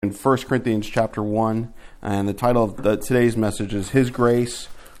in 1 Corinthians chapter 1, and the title of today's message is His Grace,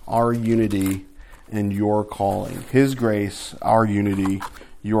 Our Unity, and Your Calling. His Grace, Our Unity,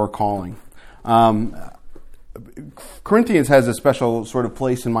 Your Calling. Corinthians has a special sort of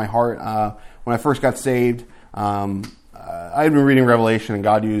place in my heart. When I first got saved, I had been reading Revelation, and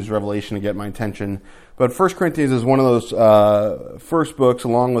God used Revelation to get my attention. But 1 Corinthians is one of those first books,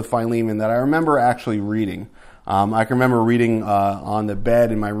 along with Philemon, that I remember actually reading. I can remember reading on the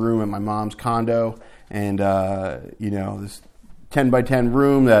bed in my room at my mom's condo, and this 10 by 10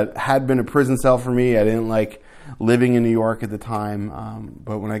 room that had been a prison cell for me. I didn't like living in New York at the time,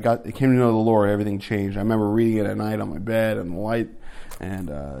 but when I came to know the Lord, everything changed. I remember reading it at night on my bed and the light,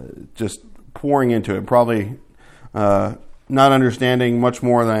 and just pouring into it. Probably not understanding much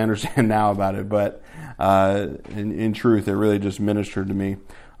more than I understand now about it, but in truth, it really just ministered to me.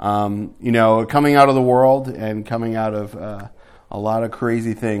 Coming out of the world and coming out of a lot of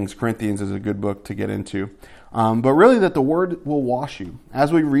crazy things, Corinthians is a good book to get into. But really that the Word will wash you.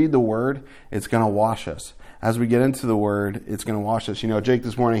 As we read the Word, it's going to wash us. As we get into the Word, it's going to wash us. Jake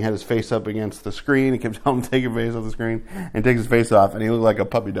this morning had his face up against the screen. He kept telling him to take your face off the screen, and takes his face off, and he looked like a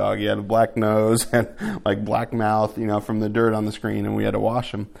puppy dog. He had a black nose and like black mouth, from the dirt on the screen, and we had to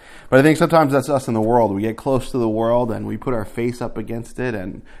wash him. But I think sometimes that's us in the world. We get close to the world, and we put our face up against it,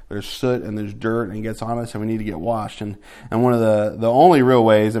 and there's soot and there's dirt, and it gets on us, and we need to get washed. And one of the only real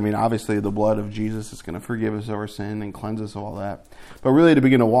ways, obviously the blood of Jesus is going to forgive us of our sin and cleanse us of all that. But really to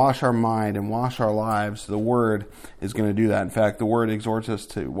begin to wash our mind and wash our lives, the Word is going to do that. In fact, the Word exhorts us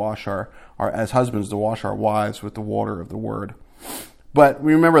to wash our as husbands, to wash our wives with the water of the Word. But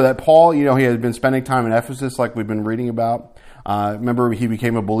we remember that Paul, he had been spending time in Ephesus like we've been reading about. Remember, he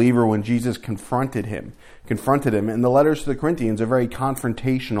became a believer when Jesus confronted him. And the letters to the Corinthians are very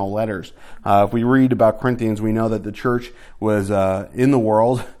confrontational letters. If we read about Corinthians, we know that the church was in the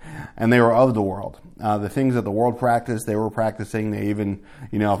world, and they were of the world. The things that the world practiced, they were practicing. They even,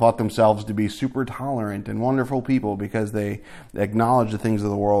 thought themselves to be super tolerant and wonderful people because they acknowledged the things of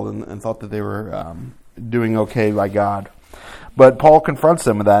the world and thought that they were doing okay by God. But Paul confronts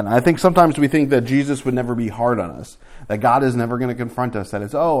them with that. And I think sometimes we think that Jesus would never be hard on us, that God is never going to confront us, that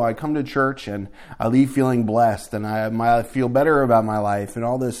it's, I come to church and I leave feeling blessed and I feel better about my life and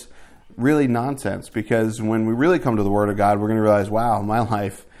all this really nonsense. Because when we really come to the Word of God, we're going to realize, wow, my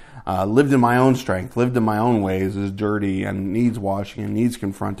life lived in my own strength, lived in my own ways, is dirty and needs washing and needs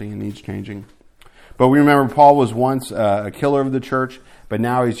confronting and needs changing. But we remember Paul was once a killer of the church, but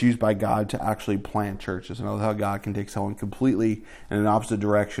now he's used by God to actually plant churches. And I love how God can take someone completely in an opposite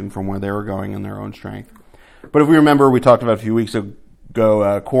direction from where they were going in their own strength. But if we remember, we talked about a few weeks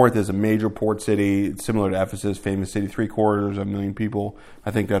ago, Corinth is a major port city. It's similar to Ephesus, famous city, 750,000 people.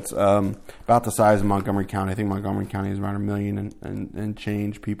 I think that's about the size of Montgomery County. I think Montgomery County is around 1 million and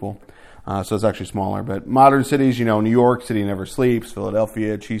change people. So it's actually smaller. But modern cities, New York City never sleeps,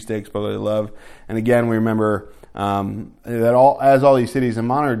 Philadelphia, cheesesteaks, brotherly love. And again, we remember that all these cities in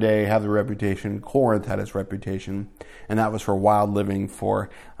modern day have the reputation, Corinth had its reputation, and that was for wild living, for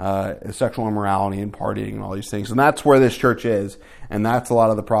sexual immorality and partying and all these things. And that's where this church is, and that's a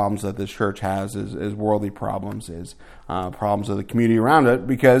lot of the problems that this church has is worldly problems, is problems of the community around it,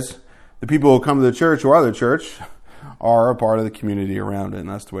 because the people who come to the church, who are the church, are a part of the community around it, and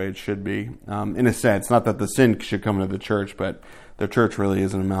that's the way it should be. In a sense, not that the sin should come into the church, but the church really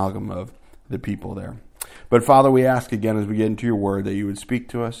is an amalgam of the people there. But Father, we ask again as we get into your Word that you would speak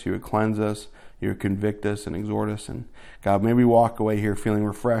to us, you would cleanse us, you would convict us and exhort us. And God, may we walk away here feeling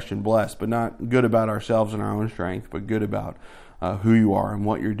refreshed and blessed, but not good about ourselves and our own strength, but good about who you are and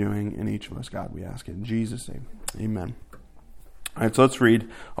what you're doing in each of us. God, we ask it in Jesus' name. Amen. All right, so let's read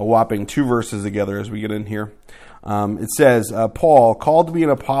a whopping 2 verses together as we get in here. It says, Paul, called to be an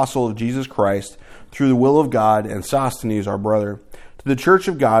apostle of Jesus Christ through the will of God, and Sosthenes, our brother, to the church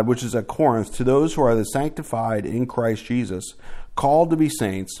of God, which is at Corinth, to those who are the sanctified in Christ Jesus, called to be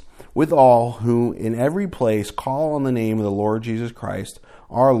saints, with all who in every place call on the name of the Lord Jesus Christ,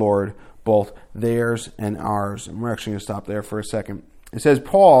 our Lord, both theirs and ours. And we're actually going to stop there for a second. It says,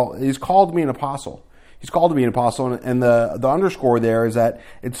 Paul is called to be an apostle. He's called to be an apostle, and the underscore there is that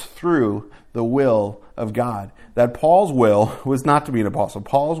it's through the will of God. That Paul's will was not to be an apostle.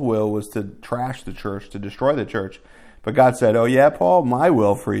 Paul's will was to trash the church, to destroy the church. But God said, oh yeah, Paul, my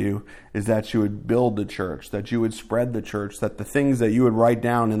will for you is that you would build the church, that you would spread the church, that the things that you would write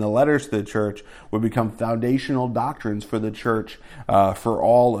down in the letters to the church would become foundational doctrines for the church for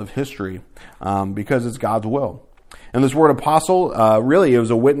all of history, because it's God's will. And this word apostle, really, it was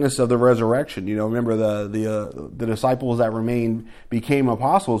a witness of the resurrection. Remember the disciples that remained became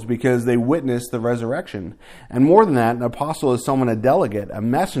apostles because they witnessed the resurrection. And more than that, an apostle is someone, a delegate, a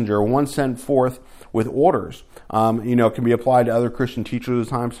messenger, one sent forth with orders. It can be applied to other Christian teachers of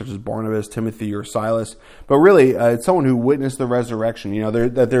the time, such as Barnabas, Timothy, or Silas. But really, it's someone who witnessed the resurrection.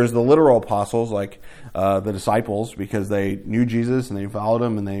 There's the literal apostles, like the disciples, because they knew Jesus and they followed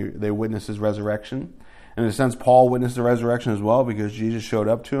him and they witnessed his resurrection. And in a sense, Paul witnessed the resurrection as well because Jesus showed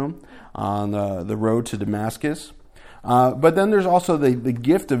up to him on the road to Damascus. But then there's also the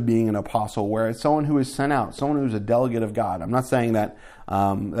gift of being an apostle, where it's someone who is sent out, someone who's a delegate of God. I'm not saying that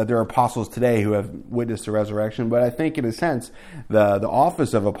there are apostles today who have witnessed the resurrection, but I think in a sense the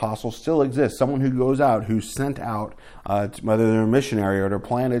office of apostle still exists. Someone who goes out, who's sent out, whether they're a missionary or to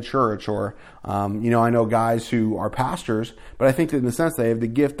plant a church, or I know guys who are pastors, but I think that in a sense they have the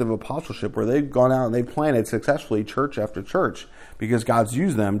gift of apostleship, where they've gone out and they've planted successfully church after church because God's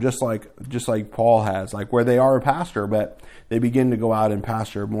used them, just like Paul has, like where they are a pastor, but they begin to go out and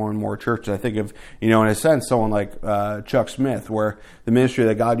pastor more and more churches. I think of, in a sense, someone like Chuck Smith, where the ministry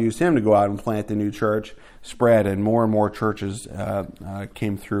that God used him to go out and plant the new church spread, and more churches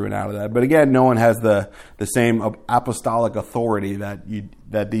came through and out of that. But again, no one has the same apostolic authority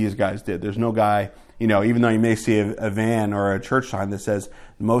that these guys did. There's no guy, even though you may see a van or a church sign that says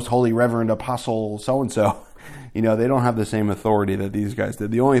the most holy reverend apostle so-and-so, they don't have the same authority that these guys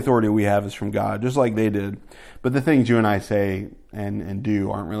did. The only authority we have is from God, just like they did. But the things you and I say and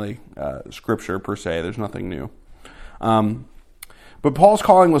do aren't really scripture per se. There's nothing new. But Paul's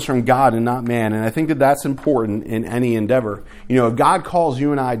calling was from God and not man, and I think that that's important in any endeavor. If God calls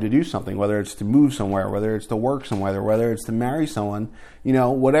you and I to do something, whether it's to move somewhere, whether it's to work somewhere, whether it's to marry someone,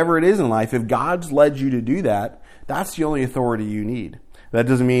 whatever it is in life, if God's led you to do that, that's the only authority you need. That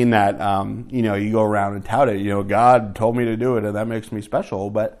doesn't mean that, you go around and tout it. God told me to do it and that makes me special.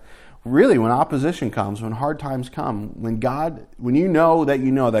 But really, when opposition comes, when hard times come, when you know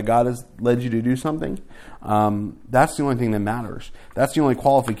that God has led you to do something, that's the only thing that matters. That's the only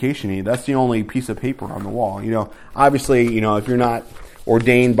qualification you need. That's the only piece of paper on the wall. Obviously, if you're not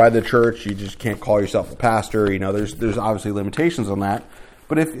ordained by the church, you just can't call yourself a pastor. There's obviously limitations on that.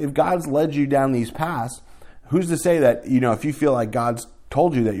 But if God's led you down these paths, who's to say that, if you feel like God's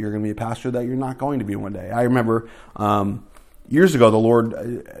told you that you're going to be a pastor, that you're not going to be one day? I remember years ago, the Lord,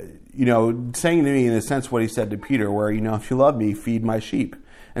 saying to me in a sense what he said to Peter, where, if you love me, feed my sheep.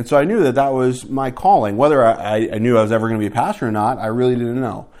 And so I knew that was my calling. Whether I knew I was ever going to be a pastor or not, I really didn't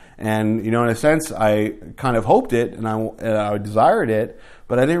know. And, in a sense, I kind of hoped it and I desired it,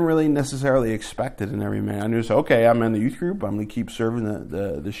 but I didn't really necessarily expect it in every man. I knew, so, okay, I'm in the youth group, I'm going to keep serving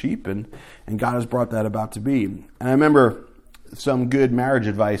the sheep, and God has brought that about to be. And I remember some good marriage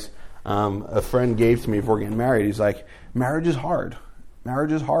advice a friend gave to me before getting married. He's like, marriage is hard.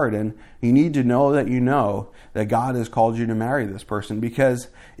 Marriage is hard, and you need to know that God has called you to marry this person, because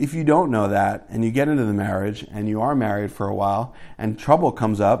if you don't know that and you get into the marriage and you are married for a while and trouble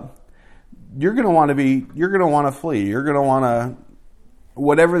comes up, you're going to want to flee. You're going to want to,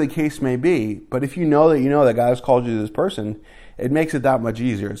 whatever the case may be. But if you know that God has called you to this person, it makes it that much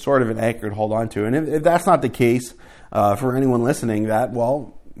easier. It's sort of an anchor to hold on to. And if that's not the case for anyone listening,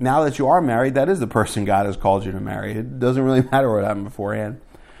 now that you are married, that is the person God has called you to marry. It doesn't really matter what happened beforehand.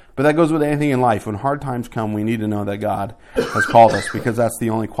 But that goes with anything in life. When hard times come, we need to know that God has called us, because that's the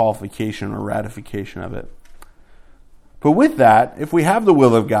only qualification or ratification of it. But with that, if we have the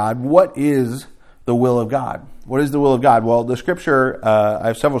will of God, what is the will of God? What is the will of God? Well, the scripture, I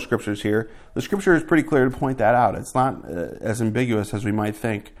have several scriptures here. The scripture is pretty clear to point that out. It's not as ambiguous as we might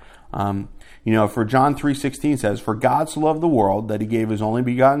think. For John 3:16 says, "For God so loved the world that he gave his only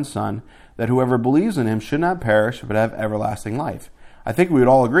begotten Son, that whoever believes in him should not perish, but have everlasting life." I think we would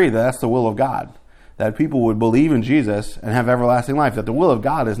all agree that that's the will of God, that people would believe in Jesus and have everlasting life, that the will of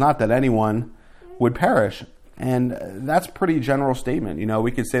God is not that anyone would perish. And that's a pretty general statement.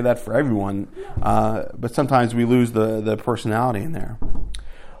 We could say that for everyone, but sometimes we lose the personality in there.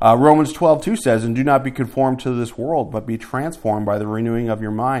 Romans 12:2 says, "And do not be conformed to this world, but be transformed by the renewing of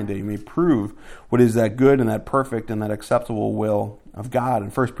your mind, that you may prove what is that good and that perfect and that acceptable will of God."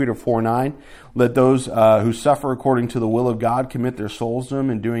 And 1 Peter 4:9, "Let those who suffer according to the will of God commit their souls to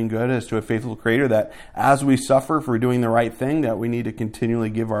him in doing good as to a faithful Creator," that as we suffer for doing the right thing, that we need to continually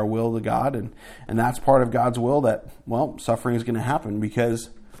give our will to God. And that's part of God's will, that, suffering is going to happen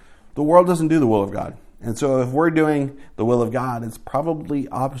because the world doesn't do the will of God. And so if we're doing the will of God, it's probably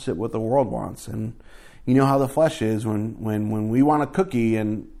opposite what the world wants. And you know how the flesh is. When we want a cookie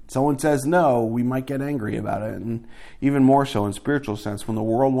and someone says no, we might get angry about it. And even more so in spiritual sense, when the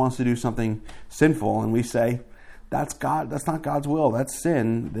world wants to do something sinful and we say, that's not God's will. That's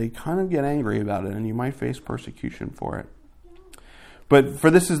sin. They kind of get angry about it, and you might face persecution for it. But for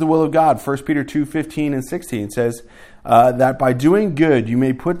this is the will of God. 1 Peter 2:15 and 16 says that by doing good you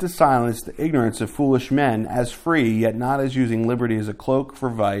may put to silence the ignorance of foolish men, as free, yet not as using liberty as a cloak for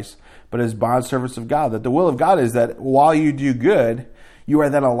vice, but as bondservants of God. That the will of God is that while you do good, you are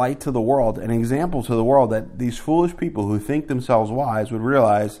then a light to the world, an example to the world, that these foolish people who think themselves wise would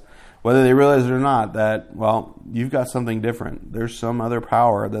realize, whether they realize it or not, that, well, you've got something different. There's some other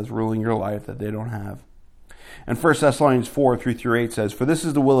power that's ruling your life that they don't have. And 1 Thessalonians 4:3-8 says, for this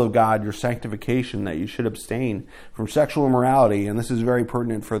is the will of God, your sanctification, that you should abstain from sexual immorality. And this is very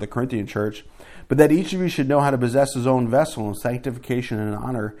pertinent for the Corinthian church. But that each of you should know how to possess his own vessel in sanctification and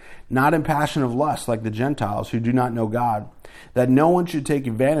honor, not in passion of lust like the Gentiles who do not know God. That no one should take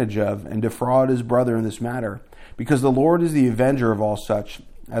advantage of and defraud his brother in this matter. Because the Lord is the avenger of all such,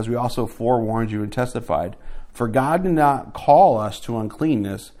 as we also forewarned you and testified. For God did not call us to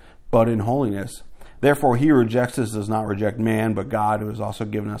uncleanness, but in holiness. Therefore, he who rejects us does not reject man, but God, who has also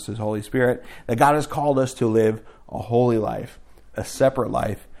given us his Holy Spirit. That God has called us to live a holy life, a separate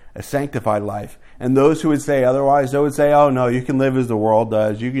life, a sanctified life. And those who would say otherwise, they would say, oh no, you can live as the world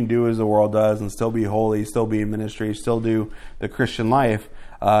does, you can do as the world does, and still be holy, still be in ministry, still do the Christian life.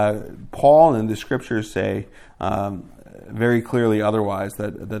 Paul and the scriptures say very clearly otherwise,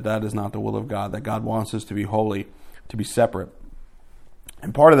 that is not the will of God, that God wants us to be holy, to be separate.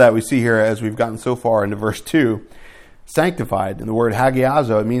 And part of that we see here as we've gotten so far into verse 2, sanctified. And the word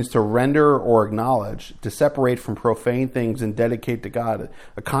hagiazo, it means to render or acknowledge, to separate from profane things and dedicate to God,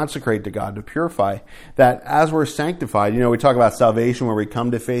 consecrate to God, to purify. That as we're sanctified, we talk about salvation where we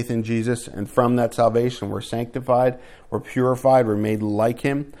come to faith in Jesus, and from that salvation we're sanctified, we're purified, we're made like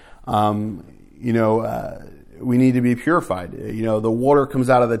him. We need to be purified. The water comes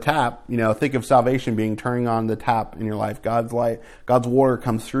out of the tap. Think of salvation being turning on the tap in your life. God's water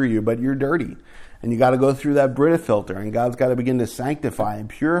comes through you, but you're dirty. And you got to go through that Brita filter, and God's got to begin to sanctify and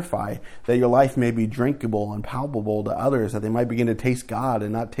purify that your life may be drinkable and palpable to others, that they might begin to taste God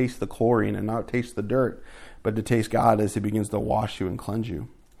and not taste the chlorine and not taste the dirt, but to taste God as he begins to wash you and cleanse you.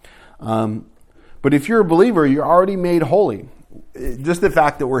 But if you're a believer, you're already made holy. Just the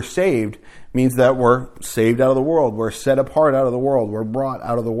fact that we're saved means that we're saved out of the world. We're set apart out of the world. We're brought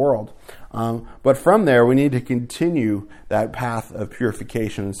out of the world. But from there, we need to continue that path of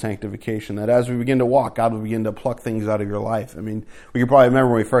purification and sanctification, that as we begin to walk, God will begin to pluck things out of your life. We can probably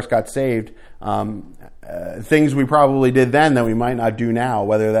remember when we first got saved, things we probably did then that we might not do now,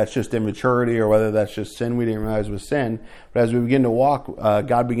 whether that's just immaturity or whether that's just sin we didn't realize was sin. But as we begin to walk,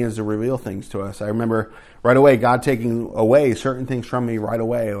 God begins to reveal things to us. I remember right away God taking away certain things from me right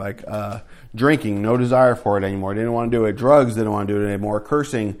away, like drinking, no desire for it anymore. Didn't want to do it. Drugs, didn't want to do it anymore.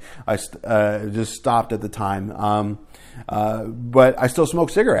 Cursing, I just stopped at the time. But I still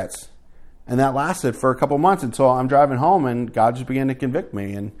smoked cigarettes. And that lasted for a couple months until I'm driving home and God just began to convict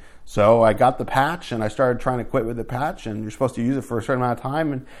me. And so I got the patch and I started trying to quit with the patch, and you're supposed to use it for a certain amount of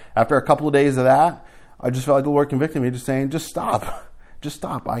time. And after a couple of days of that, I just felt like the Lord convicted me, just saying, just stop. Just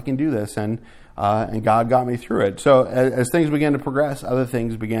stop. I can do this. And God got me through it. So as things began to progress, other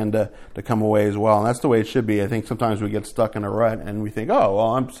things began to come away as well. And that's the way it should be. I think sometimes we get stuck in a rut and we think, oh,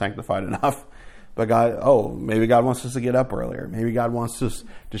 well, I'm sanctified enough. But maybe God wants us to get up earlier. Maybe God wants us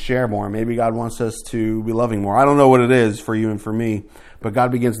to share more. Maybe God wants us to be loving more. I don't know what it is for you and for me, but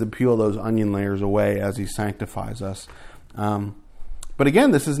God begins to peel those onion layers away as he sanctifies us. But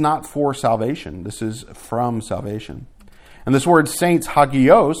again, this is not for salvation. This is from salvation. And this word saints,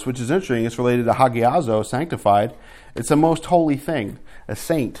 hagios, which is interesting, it's related to hagiazo, sanctified. It's a most holy thing, a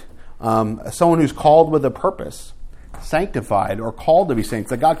saint, someone who's called with a purpose, sanctified or called to be saints,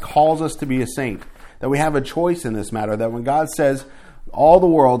 that God calls us to be a saint, that we have a choice in this matter, that when God says, all the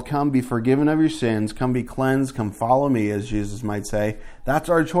world, come be forgiven of your sins, come be cleansed, come follow me, as Jesus might say, that's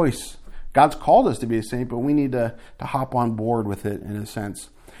our choice. God's called us to be a saint, but we need to hop on board with it in a sense.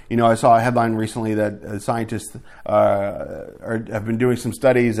 I saw a headline recently that scientists have been doing some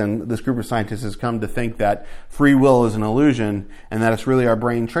studies, and this group of scientists has come to think that free will is an illusion and that it's really our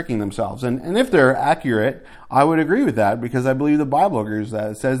brain tricking themselves. And if they're accurate, I would agree with that, because I believe the Bible agrees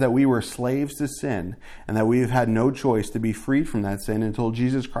that. It says that we were slaves to sin and that we've had no choice to be freed from that sin until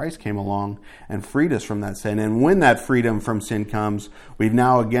Jesus Christ came along and freed us from that sin. And when that freedom from sin comes, we've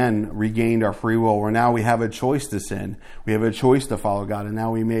now again regained our free will, where now we have a choice to sin. We have a choice to follow God, and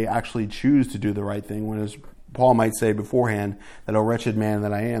now we may actually choose to do the right thing, when, as Paul might say beforehand, that, oh, wretched man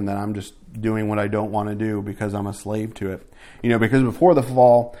that I am, that I'm just doing what I don't want to do because I'm a slave to it. Because before the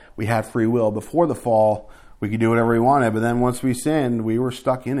fall, we had free will. Before the fall, we could do whatever we wanted, but then once we sinned, we were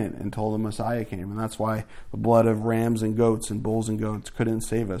stuck in it until the Messiah came. And that's why the blood of rams and goats and bulls and goats couldn't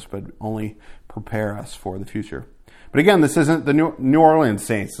save us, but only prepare us for the future. But again, this isn't the New Orleans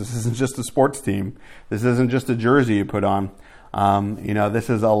Saints. This isn't just a sports team. This isn't just a jersey you put on. This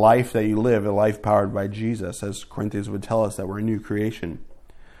is a life that you live, a life powered by Jesus, as Corinthians would tell us that we're a new creation.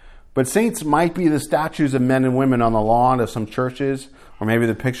 But saints might be the statues of men and women on the lawn of some churches, or maybe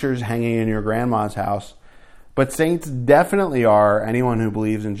the pictures hanging in your grandma's house. But saints definitely are anyone who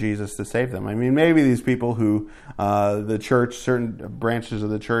believes in Jesus to save them. I mean, maybe these people who the church, certain branches of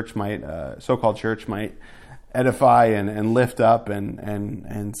the church might, so-called church, might edify and lift up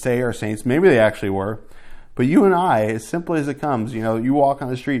and say are saints. Maybe they actually were. But you and I, as simple as it comes, you walk on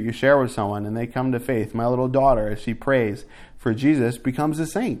the street, you share with someone, and they come to faith. My little daughter, as she prays for Jesus, becomes a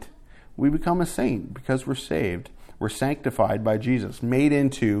saint. We become a saint because we're saved. We're sanctified by Jesus, made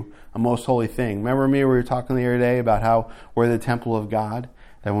into a most holy thing. Remember me, we were talking the other day about how we're the temple of God,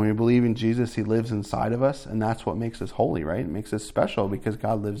 that when we believe in Jesus, He lives inside of us, and that's what makes us holy, right? It makes us special because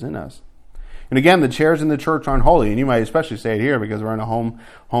God lives in us. And again, the chairs in the church aren't holy, and you might especially say it here because we're in a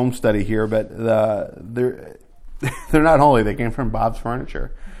home study here, but they're not holy. They came from Bob's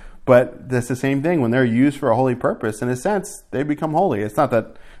Furniture. But that's the same thing. When they're used for a holy purpose, in a sense, they become holy. It's not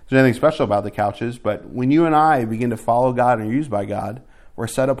that there's anything special about the couches, but when you and I begin to follow God and are used by God, we're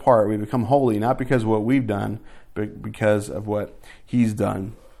set apart. We become holy, not because of what we've done, but because of what He's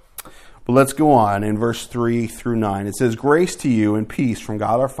done. But let's go on in verse 3 through 9. It says, "Grace to you and peace from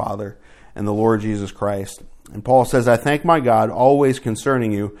God our Father and the Lord Jesus Christ." And Paul says, "I thank my God always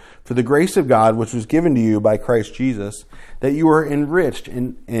concerning you for the grace of God which was given to you by Christ Jesus, that you are enriched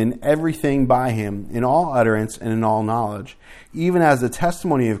in everything by Him, in all utterance and in all knowledge, even as the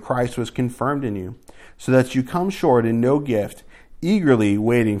testimony of Christ was confirmed in you, so that you come short in no gift, eagerly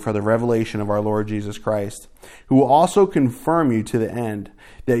waiting for the revelation of our Lord Jesus Christ, who will also confirm you to the end,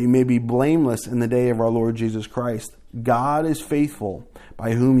 that you may be blameless in the day of our Lord Jesus Christ. God is faithful,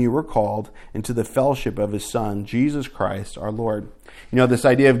 by whom you were called into the fellowship of His Son, Jesus Christ, our Lord." This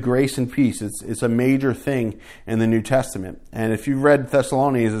idea of grace and peace, it's a major thing in the New Testament. And if you've read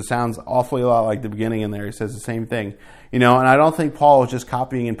Thessalonians, it sounds awfully a lot like the beginning in there. He says the same thing. And I don't think Paul was just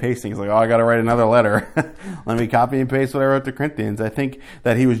copying and pasting. He's like, I got to write another letter. Let me copy and paste what I wrote to Corinthians. I think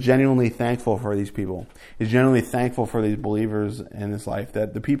that he was genuinely thankful for these people. He's genuinely thankful for these believers in his life,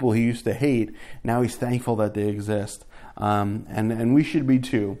 that the people he used to hate, now he's thankful that they exist. And we should be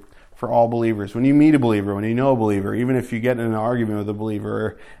too, for all believers. When you meet a believer, when you know a believer, even if you get in an argument with a believer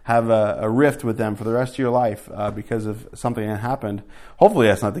or have a rift with them for the rest of your life because of something that happened, hopefully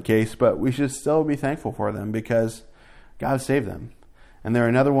that's not the case, but we should still be thankful for them because God saved them. And they're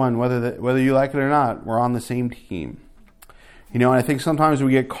another one, whether you like it or not, we're on the same team. And I think sometimes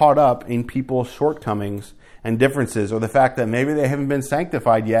we get caught up in people's shortcomings and differences, or the fact that maybe they haven't been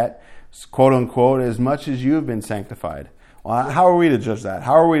sanctified yet, quote unquote, as much as you've been sanctified. Well, how are we to judge that?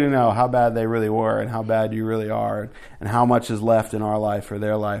 How are we to know how bad they really were and how bad you really are and how much is left in our life or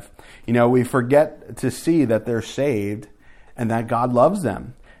their life? We forget to see that they're saved and that God loves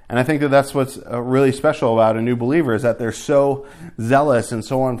them. And I think that that's what's really special about a new believer, is that they're so zealous and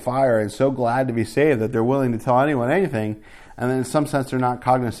so on fire and so glad to be saved that they're willing to tell anyone anything. And then in some sense, they're not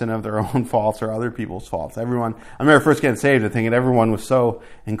cognizant of their own faults or other people's faults. I remember first getting saved and thinking everyone was so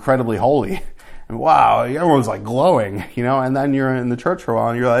incredibly holy. And wow, everyone's like glowing, and then you're in the church for a while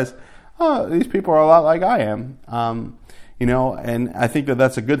and you realize, oh, these people are a lot like I am. And I think that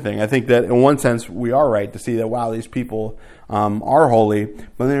that's a good thing. I think that in one sense, we are right to see that, wow, these people are holy.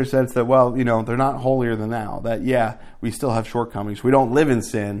 But in a sense that, well, they're not holier than thou. That, yeah, we still have shortcomings. We don't live in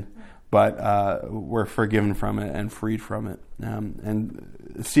sin, but we're forgiven from it and freed from it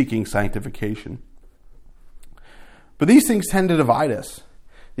and seeking sanctification. But these things tend to divide us.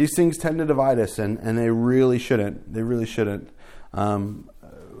 These things tend to divide us, and they really shouldn't. They really shouldn't.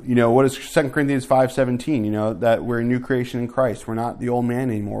 What is 2 Corinthians 5:17? That we're a new creation in Christ. We're not the old man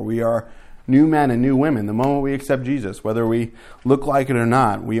anymore. We are new men and new women. The moment we accept Jesus, whether we look like it or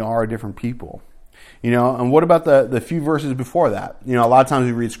not, we are a different people. And what about the few verses before that? A lot of times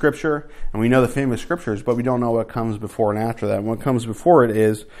we read Scripture, and we know the famous Scriptures, but we don't know what comes before and after that. And what comes before it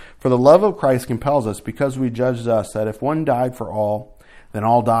is, "For the love of Christ compels us, because we judge thus, that if one died for all, then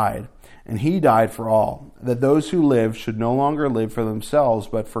all died. And He died for all, that those who live should no longer live for themselves,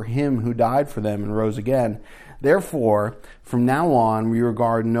 but for Him who died for them and rose again. Therefore, from now on, we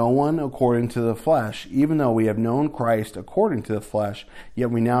regard no one according to the flesh, even though we have known Christ according to the flesh,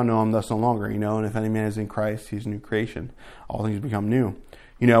 yet we now know Him thus no longer." And if any man is in Christ, he's a new creation. All things become new.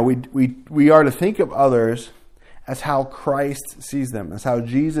 We are to think of others as how Christ sees them, as how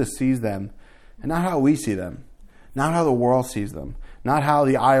Jesus sees them, and not how we see them, not how the world sees them, not how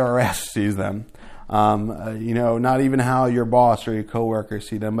the IRS sees them, not even how your boss or your coworkers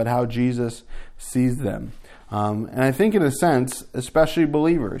see them, but how Jesus sees them. And I think in a sense, especially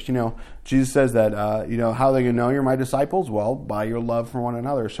believers, Jesus says that, how they can know you're my disciples? Well, by your love for one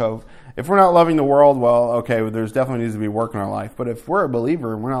another. So if we're not loving the world, well, okay, there's definitely needs to be work in our life. But if we're a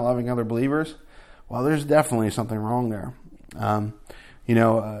believer and we're not loving other believers, well, there's definitely something wrong there.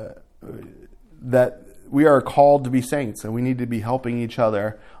 That we are called to be saints, and we need to be helping each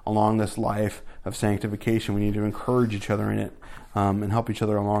other along this life of sanctification. We need to encourage each other in it and help each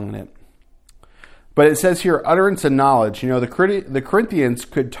other along in it. But it says here, utterance and knowledge. The Corinthians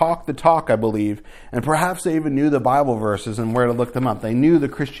could talk the talk, I believe, and perhaps they even knew the Bible verses and where to look them up. They knew the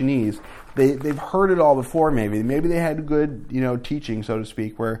Christianese. They've heard it all before, maybe. Maybe they had good, teaching, so to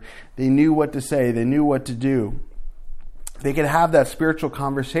speak, where they knew what to say, they knew what to do. They could have that spiritual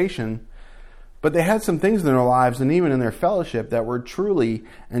conversation, but they had some things in their lives and even in their fellowship that were truly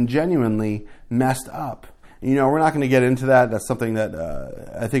and genuinely messed up. We're not going to get into that. That's something that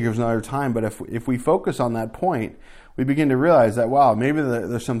I think there's another time. But if we focus on that point, we begin to realize that, wow, maybe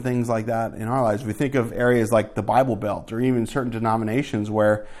there's some things like that in our lives. We think of areas like the Bible Belt or even certain denominations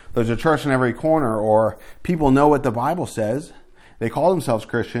where there's a church in every corner, or people know what the Bible says. They call themselves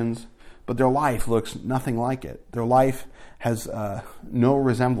Christians, but their life looks nothing like it. Their life has no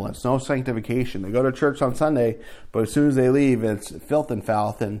resemblance, no sanctification. They go to church on Sunday, but as soon as they leave, it's filth and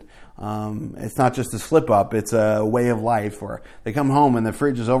foul, and it's not just a slip-up, it's a way of life. Or they come home and the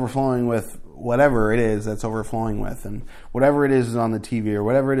fridge is overflowing with whatever it is that's overflowing with, and whatever it is on the TV, or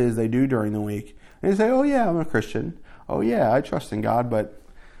whatever it is they do during the week. And they say, oh yeah, I'm a Christian. Oh yeah, I trust in God, but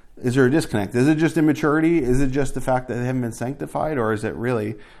is there a disconnect? Is it just immaturity? Is it just the fact that they haven't been sanctified? Or is it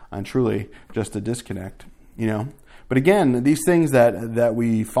really and truly just a disconnect? But again, these things that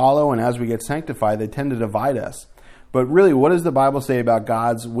we follow and as we get sanctified, they tend to divide us. But really, what does the Bible say about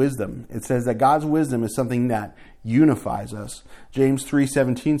God's wisdom? It says that God's wisdom is something that unifies us. James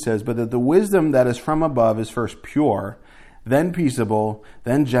 3:17 says, but that the wisdom that is from above is first pure, then peaceable,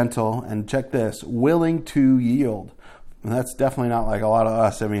 then gentle, and check this, willing to yield. And that's definitely not like a lot of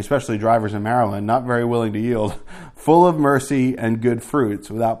us. Especially drivers in Maryland, not very willing to yield. Full of mercy and good fruits,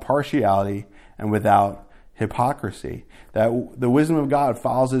 without partiality and without hypocrisy. That the wisdom of God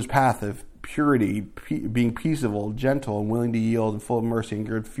follows his path of purity, being peaceable, gentle, and willing to yield, and full of mercy and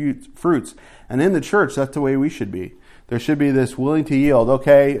good fruits. And in the church, that's the way we should be. There should be this willing to yield.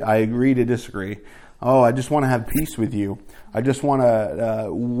 Okay, I agree to disagree. Oh, I just want to have peace with you. I just want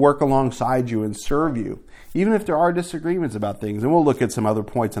to work alongside you and serve you. Even if there are disagreements about things, and we'll look at some other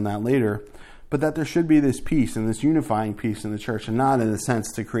points on that later, but that there should be this peace and this unifying peace in the church, and not in a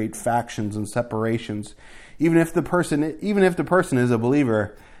sense to create factions and separations. Even if the person is a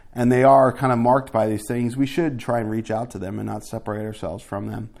believer and they are kind of marked by these things, we should try and reach out to them and not separate ourselves from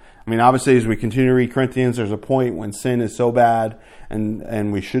them. Obviously, as we continue to read Corinthians, there's a point when sin is so bad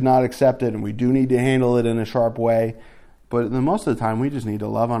and we should not accept it, and we do need to handle it in a sharp way. But most of the time, we just need to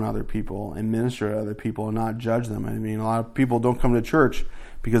love on other people and minister to other people and not judge them. A lot of people don't come to church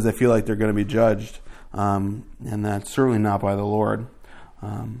because they feel like they're going to be judged, and that's certainly not by the Lord.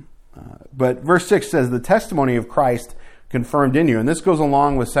 But verse 6 says, the testimony of Christ confirmed in you. And this goes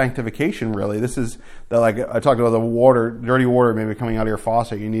along with sanctification, really. This is, like I talked about, the water, dirty water maybe coming out of your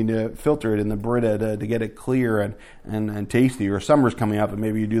faucet. You need to filter it in the Brita to get it clear and tasty. Or summer's coming up and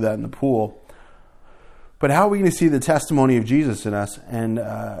maybe you do that in the pool. But how are we going to see the testimony of Jesus in us? And,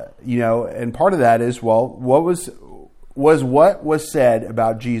 and part of that is, what was said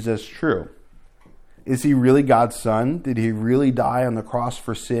about Jesus true? Is he really God's son? Did he really die on the cross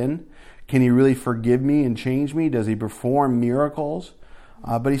for sin? Can he really forgive me and change me? Does he perform miracles?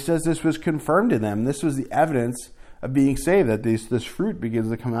 But he says this was confirmed in them. This was the evidence of being saved, that this fruit begins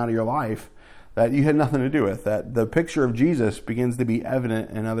to come out of your life that you had nothing to do with, that the picture of Jesus begins to be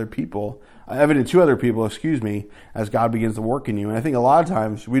evident to other people, as God begins to work in you. And I think a lot of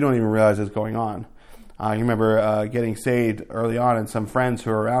times we don't even realize it's going on. You remember getting saved early on, and some friends who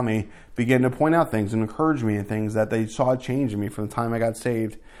were around me began to point out things and encourage me in things that they saw change in me from the time I got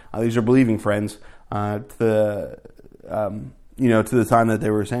saved. These are believing friends to the time that they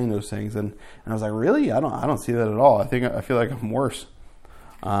were saying those things, and I was like, really? I don't see that at all. I feel like I'm worse.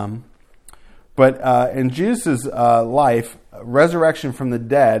 But in Jesus' life, resurrection from the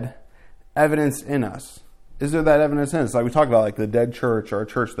dead, evidence in us. Is there that evidence in us? Like we talked about, like the dead church, or a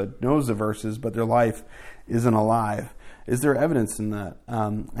church that knows the verses, but their life isn't alive. Is there evidence in that?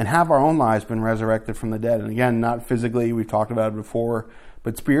 And have our own lives been resurrected from the dead? And again, not physically, we've talked about it before,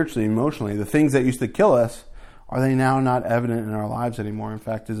 but spiritually, emotionally. The things that used to kill us, are they now not evident in our lives anymore? In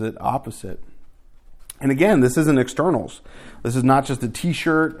fact, is it opposite? And again, this isn't externals. This is not just a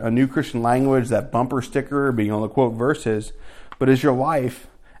t-shirt, a new Christian language, that bumper sticker, being able to quote verses, but is your life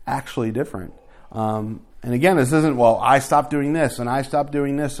actually different? And again, this isn't, well, I stopped doing this and I stopped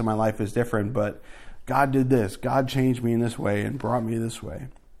doing this and my life is different, but God did this. God changed me in this way and brought me this way.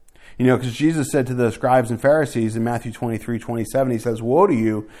 Because Jesus said to the scribes and Pharisees in Matthew 23:27, he says, "Woe to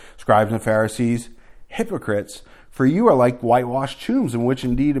you, scribes and Pharisees, hypocrites, for you are like whitewashed tombs, in which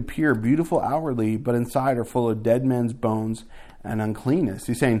indeed appear beautiful outwardly, but inside are full of dead men's bones and uncleanness."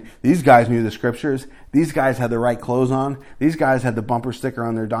 He's saying these guys knew the scriptures. These guys had the right clothes on. These guys had the bumper sticker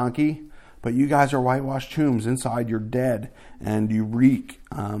on their donkey. But you guys are whitewashed tombs. Inside you're dead and you reek,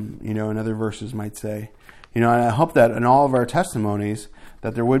 in other verses might say. And I hope that in all of our testimonies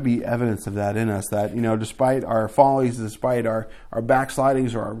that there would be evidence of that in us, that, despite our follies, despite our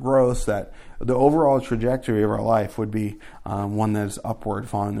backslidings or our growths, that the overall trajectory of our life would be one that is upward,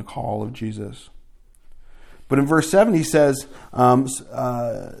 following the call of Jesus. But in verse 7 he says,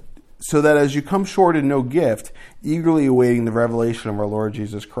 so that as you come short in no gift, eagerly awaiting the revelation of our Lord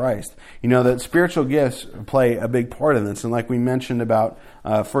Jesus Christ. That spiritual gifts play a big part in this. And like we mentioned about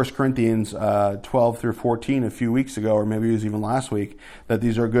 1 Corinthians 12 through 14 a few weeks ago, or maybe it was even last week, that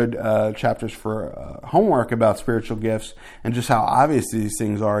these are good chapters for homework about spiritual gifts and just how obvious these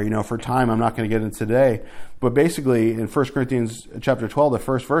things are. For time, I'm not going to get into today. But basically, in 1 Corinthians chapter 12, the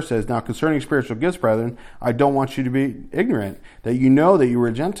first verse says, "Now concerning spiritual gifts, brethren, I don't want you to be ignorant, that you know that you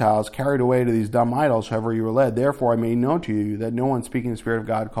were Gentiles, carried away to these dumb idols, however you were led. Therefore I made known to you that no one speaking in the Spirit of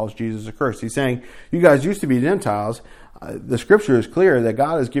God calls Jesus accursed." He's saying, you guys used to be Gentiles. The scripture is clear that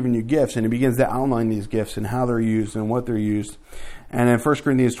God has given you gifts, and he begins to outline these gifts and how they're used and what they're used. And in 1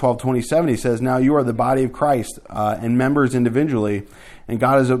 Corinthians 12:27, he says, "Now you are the body of Christ and members individually, and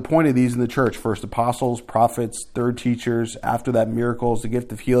God has appointed these in the church, first apostles, prophets, third teachers, after that miracles, the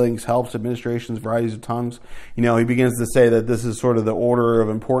gift of healings, helps, administrations, varieties of tongues." He begins to say that this is sort of the order of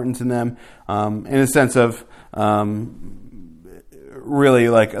importance in them, in a sense of really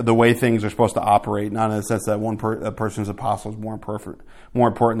like the way things are supposed to operate, not in the sense that a person's apostle is more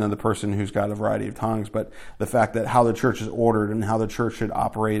important than the person who's got a variety of tongues, but the fact that how the church is ordered and how the church should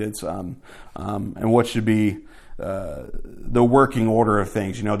operate, its and what should be the working order of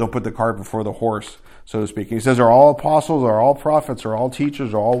things. Don't put the cart before the horse, so to speak. And he says, "Are all apostles, are all prophets, are all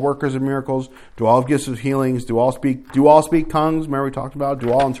teachers, are all workers of miracles? Do all have gifts of healings? Do all speak tongues?" Remember we talked about,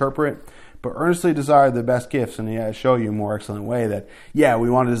 do all interpret? "But earnestly desire the best gifts," and I show you a more excellent way that, we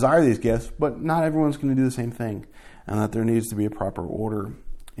want to desire these gifts, but not everyone's going to do the same thing, and that there needs to be a proper order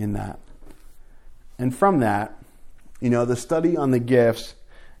in that. And from that, the study on the gifts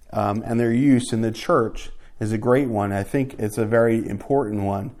and their use in the church is a great one. I think it's a very important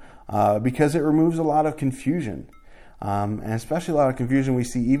one because it removes a lot of confusion, and especially a lot of confusion we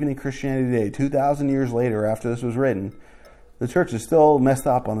see even in Christianity today, 2,000 years later after this was written. The church is still messed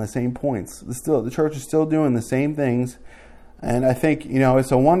up on the same points. The church is still doing the same things. And I think,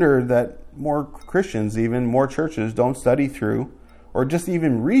 it's a wonder that more Christians, even more churches, don't study through or just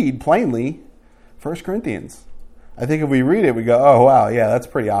even read plainly 1 Corinthians. I think if we read it, we go, oh, wow, yeah, that's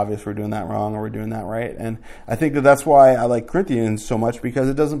pretty obvious we're doing that wrong or we're doing that right. And I think that's why I like Corinthians so much, because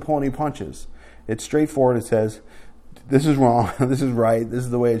it doesn't pull any punches. It's straightforward. It says, this is wrong, this is right, this is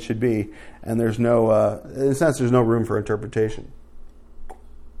the way it should be. And there's no, in a sense, there's no room for interpretation.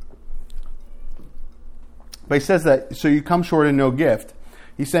 But he says that, so you come short in no gift.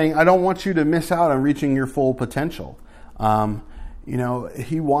 He's saying, I don't want you to miss out on reaching your full potential.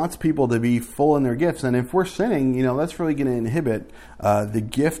 He wants people to be full in their gifts. And if we're sinning, that's really going to inhibit the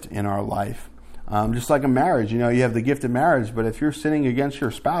gift in our life. Just like a marriage, you have the gift of marriage, but if you're sinning against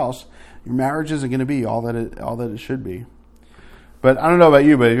your spouse, your marriage isn't going to be all that it should be. But I don't know about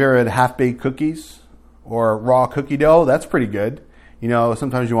you, but have you ever had half-baked cookies or raw cookie dough? That's pretty good.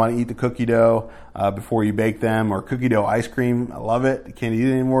 Sometimes you want to eat the cookie dough before you bake them, or cookie dough ice cream. I love it. I can't eat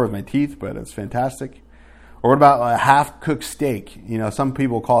it anymore with my teeth, but it's fantastic. Or what about a half-cooked steak? Some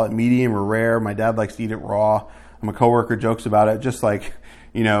people call it medium or rare. My dad likes to eat it raw. My coworker jokes about it, just like,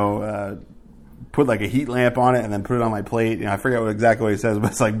 put like a heat lamp on it and then put it on my plate. I forget exactly what he says,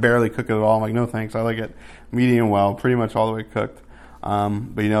 but it's like barely cook it at all. I'm like, no thanks. I like it medium well, pretty much all the way cooked.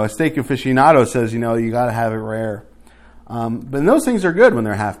 But a steak aficionado says, you got to have it rare. But those things are good when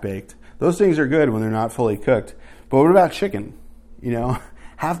they're half-baked. Those things are good when they're not fully cooked. But what about chicken?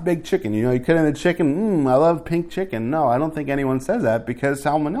 Half-baked chicken. You cut in the chicken, I love pink chicken. No, I don't think anyone says that, because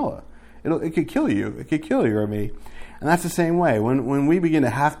salmonella. It could kill you. It could kill you or me. And that's the same way. When we begin to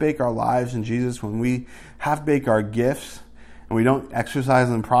half-bake our lives in Jesus, when we half-bake our gifts, and we don't exercise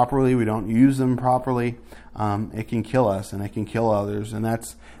them properly, we don't use them properly, it can kill us and it can kill others, and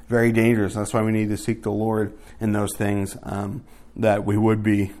that's very dangerous. That's why we need to seek the Lord in those things, that we would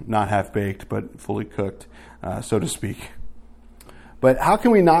be not half-baked but fully cooked, so to speak. But how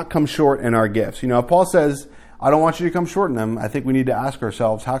can we not come short in our gifts? If Paul says, I don't want you to come short in them, I think we need to ask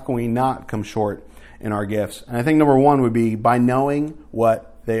ourselves, how can we not come short in our gifts? And I think number one would be by knowing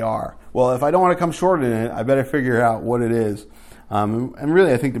what they are. Well, if I don't want to come short in it, I better figure out what it is. And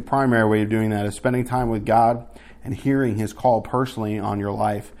really, I think the primary way of doing that is spending time with God and hearing His call personally on your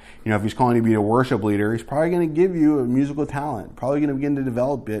life. If He's calling you to be a worship leader, He's probably going to give you a musical talent, probably going to begin to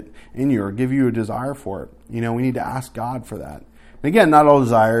develop it in you or give you a desire for it. We need to ask God for that. And again, not all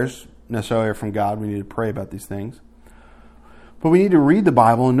desires necessarily are from God. We need to pray about these things. But we need to read the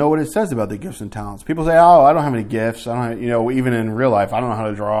Bible and know what it says about the gifts and talents. People say, oh, I don't have any gifts. I don't have, even in real life, I don't know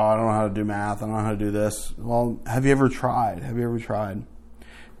how to draw. I don't know how to do math. I don't know how to do this. Well, have you ever tried?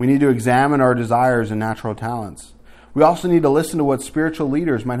 We need to examine our desires and natural talents. We also need to listen to what spiritual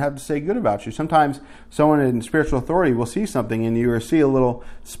leaders might have to say good about you. Sometimes someone in spiritual authority will see something in you or see a little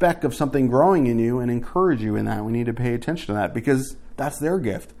speck of something growing in you and encourage you in that. We need to pay attention to that because that's their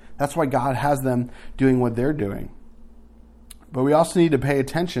gift. That's why God has them doing what they're doing. But we also need to pay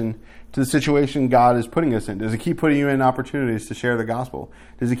attention to the situation God is putting us in. Does He keep putting you in opportunities to share the gospel?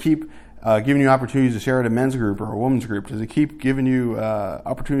 Does He keep giving you opportunities to share at a men's group or a women's group? Does He keep giving you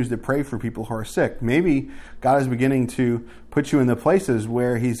opportunities to pray for people who are sick? Maybe God is beginning to put you in the places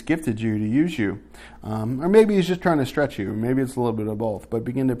where He's gifted you to use you. Or maybe He's just trying to stretch you. Maybe it's a little bit of both. But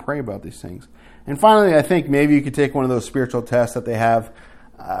begin to pray about these things. And finally, I think maybe you could take one of those spiritual tests that they have.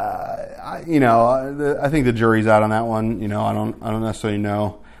 I think the jury's out on that one. I don't necessarily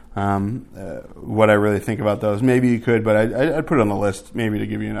know what I really think about those. Maybe you could, but I'd put it on the list maybe to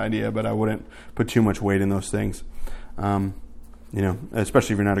give you an idea, but I wouldn't put too much weight in those things,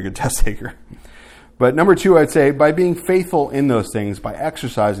 especially if you're not a good test taker. But number two, I'd say by being faithful in those things, by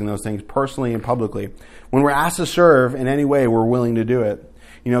exercising those things personally and publicly. When we're asked to serve in any way, we're willing to do it.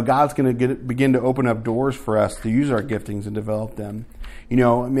 God's going to begin to open up doors for us to use our giftings and develop them.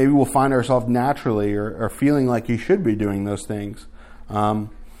 Maybe we'll find ourselves naturally or feeling like He should be doing those things. That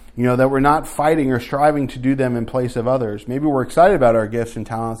we're not fighting or striving to do them in place of others. Maybe we're excited about our gifts and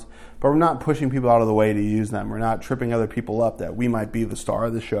talents, but we're not pushing people out of the way to use them. We're not tripping other people up that we might be the star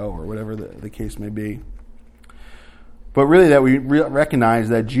of the show or whatever the case may be. But really that we recognize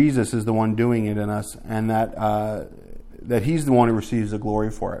that Jesus is the one doing it in us and that He's the one who receives the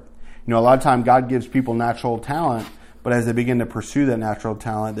glory for it. A lot of time God gives people natural talent, but as they begin to pursue that natural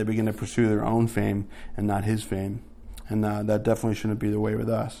talent, they begin to pursue their own fame and not His fame. And that definitely shouldn't be the way with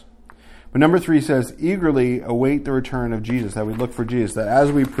us. But number three says, eagerly await the return of Jesus, that we look for Jesus, that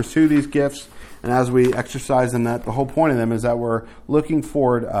as we pursue these gifts and as we exercise them, that the whole point of them is that we're looking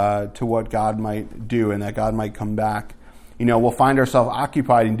forward to what God might do and that God might come back. We'll find ourselves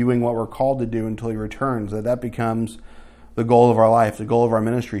occupied in doing what we're called to do until He returns, that becomes the goal of our life, the goal of our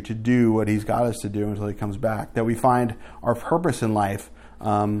ministry, to do what He's got us to do until He comes back, that we find our purpose in life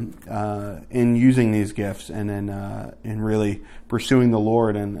in using these gifts and in really pursuing the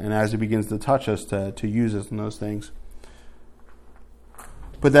Lord and as He begins to touch us to use us in those things.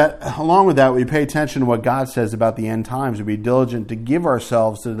 But that along with that, we pay attention to what God says about the end times. We be diligent to give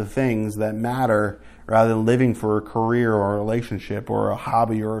ourselves to the things that matter rather than living for a career or a relationship or a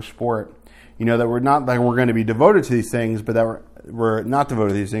hobby or a sport. That we're not like we're going to be devoted to these things, but that we're not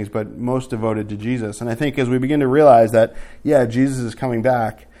devoted to these things, but most devoted to Jesus. And I think as we begin to realize that, Jesus is coming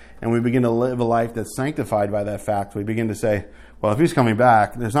back, and we begin to live a life that's sanctified by that fact, we begin to say, well, if He's coming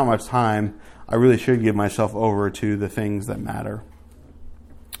back, there's not much time. I really should give myself over to the things that matter.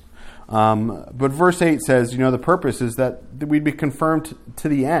 But verse 8 says, the purpose is that we'd be confirmed to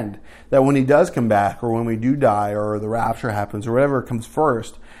the end, that when He does come back, or when we do die, or the rapture happens, or whatever comes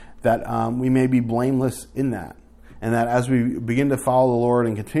first, that we may be blameless in that. And that as we begin to follow the Lord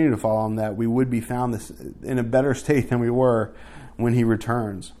and continue to follow Him, that we would be found in a better state than we were when He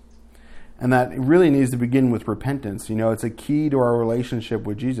returns. And that really needs to begin with repentance. It's a key to our relationship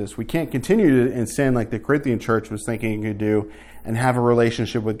with Jesus. We can't continue in sin like the Corinthian church was thinking it could do and have a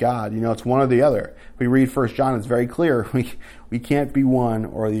relationship with God. It's one or the other. If we read 1 John, it's very clear. We can't be one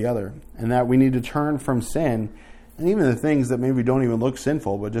or the other. And that we need to turn from sin and even the things that maybe don't even look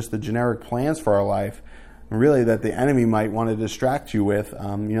sinful, but just the generic plans for our life, really that the enemy might want to distract you with.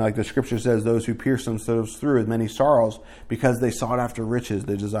 Like the scripture says, those who pierce themselves through with many sorrows because they sought after riches,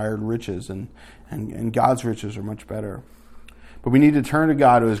 they desired riches, and God's riches are much better. But we need to turn to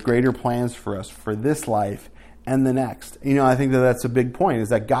God who has greater plans for us for this life and the next. I think that's a big point, is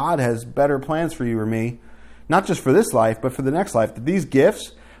that God has better plans for you or me, not just for this life, but for the next life, that these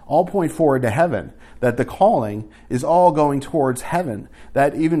gifts all point forward to heaven, that the calling is all going towards heaven,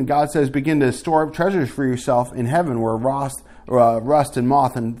 that even God says, begin to store up treasures for yourself in heaven where rust and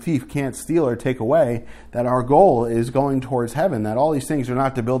moth and thief can't steal or take away, that our goal is going towards heaven, that all these things are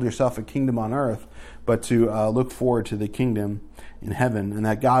not to build yourself a kingdom on earth, but to look forward to the kingdom in heaven, and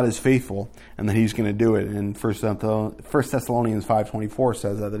that God is faithful and that he's going to do it. And 1 Thessalonians 5:24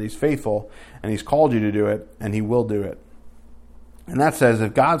 says that he's faithful and he's called you to do it and he will do it. And that says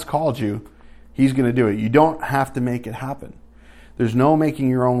if God's called you, he's going to do it. You don't have to make it happen. There's no making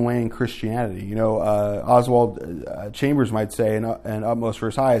your own way in Christianity. You know, Oswald Chambers might say in Utmost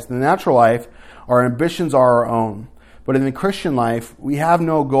Verse Highest, in the natural life, our ambitions are our own. But in the Christian life, we have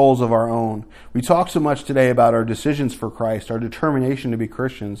no goals of our own. We talk so much today about our decisions for Christ, our determination to be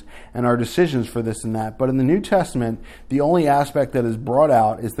Christians, and our decisions for this and that. But in the New Testament, the only aspect that is brought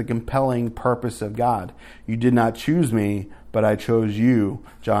out is the compelling purpose of God. You did not choose me, but I chose you,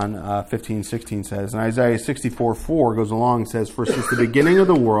 John 15:16 says. And Isaiah 64:4 goes along and says, for since the beginning of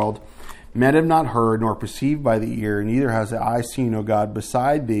the world, men have not heard nor perceived by the ear, neither has the eye seen, O God,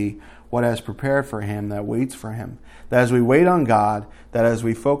 beside thee, what has prepared for him that waits for him. That as we wait on God, that as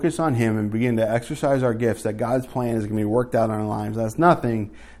we focus on him and begin to exercise our gifts, that God's plan is going to be worked out in our lives. That's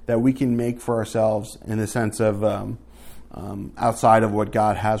nothing that we can make for ourselves in the sense of outside of what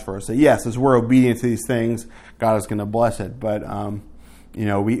God has for us. That yes, as we're obedient to these things, God is going to bless it. But,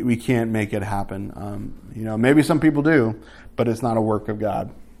 we can't make it happen. Maybe some people do, but it's not a work of God.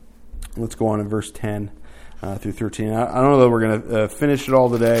 Let's go on in verse 10. Through 13. I don't know that we're going to finish it all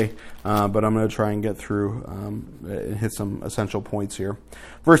today, but I'm going to try and get through and hit some essential points here.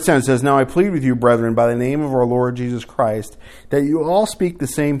 Verse 10 says, now I plead with you, brethren, by the name of our Lord Jesus Christ, that you all speak the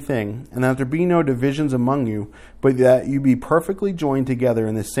same thing, and that there be no divisions among you, but that you be perfectly joined together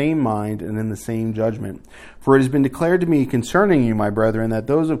in the same mind and in the same judgment. For it has been declared to me concerning you, my brethren, that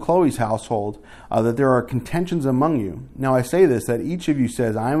those of Chloe's household, that there are contentions among you. Now I say this, that each of you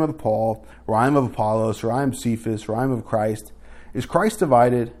says, I am of Paul, or I am of Apollos, or I am Cephas, or I am of Christ. Is Christ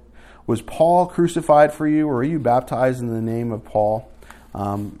divided? Was Paul crucified for you, or are you baptized in the name of Paul?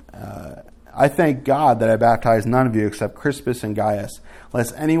 I thank God that I baptized none of you except Crispus and Gaius,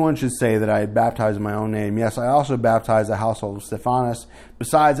 lest anyone should say that I had baptized in my own name. Yes, I also baptized the household of Stephanas.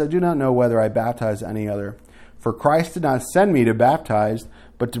 Besides, I do not know whether I baptized any other. For Christ did not send me to baptize,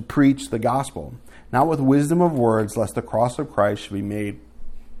 but to preach the gospel, not with wisdom of words, lest the cross of Christ should be made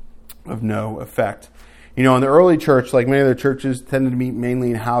of no effect. In the early church, like many other churches, tended to meet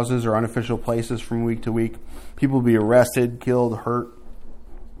mainly in houses or unofficial places from week to week. People would be arrested, killed, hurt,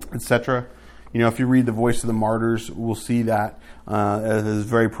 etc. If you read The Voice of the Martyrs, we'll see that it is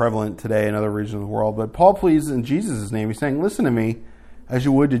very prevalent today in other regions of the world. But Paul pleads in Jesus' name. He's saying, listen to me as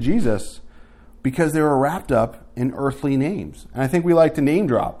you would to Jesus, because they were wrapped up in earthly names. And I think we like to name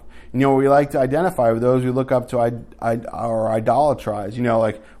drop. We like to identify with those we look up to or idolatrize.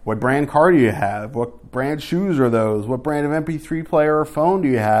 Like, what brand car do you have? What brand shoes are those? What brand of MP3 player or phone do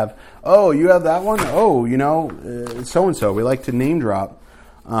you have? Oh, you have that one? Oh, so-and-so. We like to name drop.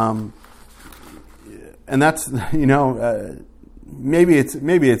 And that's, maybe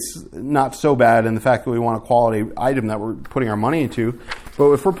it's not so bad in the fact that we want a quality item that we're putting our money into.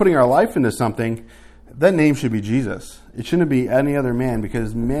 But if we're putting our life into something, that name should be Jesus. It shouldn't be any other man,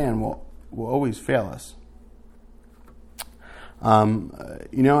 because man will always fail us.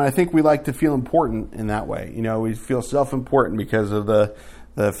 I think we like to feel important in that way. We feel self-important because of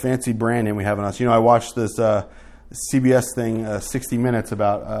the fancy brand name we have on us. I watched this CBS thing, 60 Minutes,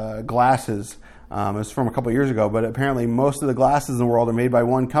 about glasses. It was from a couple of years ago, but apparently most of the glasses in the world are made by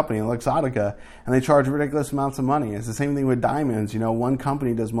one company, Luxottica, and they charge ridiculous amounts of money. It's the same thing with diamonds. One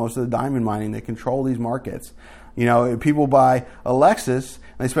company does most of the diamond mining. They control these markets. People buy a Lexus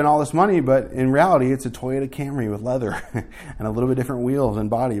and they spend all this money, but in reality, it's a Toyota Camry with leather and a little bit different wheels and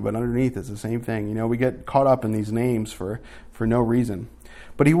body, but underneath it's the same thing. We get caught up in these names for no reason.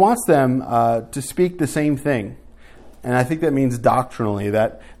 But he wants them to speak the same thing. And I think that means doctrinally,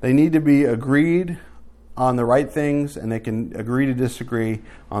 that they need to be agreed on the right things, and they can agree to disagree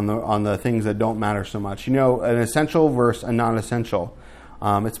on the things that don't matter so much. An essential versus a non-essential.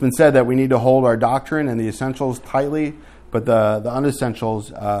 It's been said that we need to hold our doctrine and the essentials tightly, but the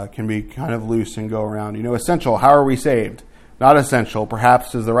unessentials can be kind of loose and go around. Essential, how are we saved? Not essential,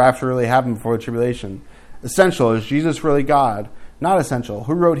 perhaps does the rapture really happen before the tribulation? Essential, is Jesus really God? Not essential,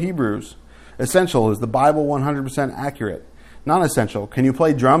 who wrote Hebrews? Essential, is the Bible 100% accurate? Non-essential, can you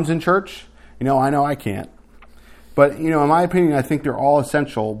play drums in church? I know I can't. But, in my opinion, I think they're all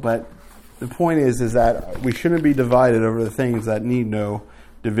essential. But the point is that we shouldn't be divided over the things that need no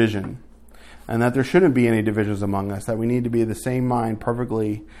division. and that there shouldn't be any divisions among us, that we need to be of the same mind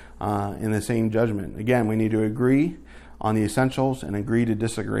perfectly in the same judgment. Again, we need to agree on the essentials and agree to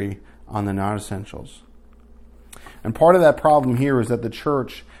disagree on the non-essentials. And part of that problem here is that the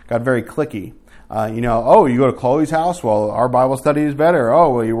church got very cliquey. You go to Chloe's house? Well, our Bible study is better.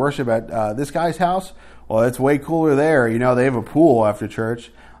 Oh, well, you worship at this guy's house? Well, it's way cooler there. They have a pool after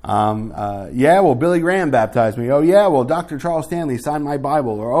church. Billy Graham baptized me. Oh, yeah, well, Dr. Charles Stanley signed my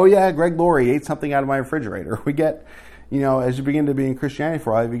Bible. Or, oh, yeah, Greg Laurie ate something out of my refrigerator. We get, as you begin to be in Christianity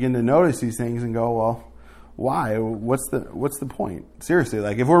for a while, you begin to notice these things and go, well, why? What's the point? Seriously,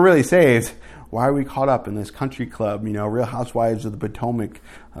 like, if we're really saved, why are we caught up in this country club, Real Housewives of the Potomac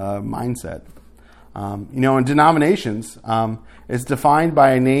mindset? In denominations, it's defined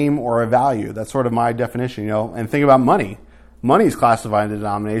by a name or a value. That's sort of my definition, and think about money. Money is classified into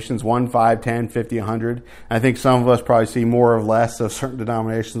denominations, 1, 5, 10, 50, 100. I think some of us probably see more or less of certain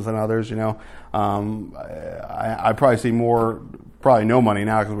denominations than others, I probably see probably no money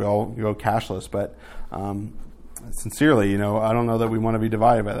now because we all go cashless, but sincerely, I don't know that we want to be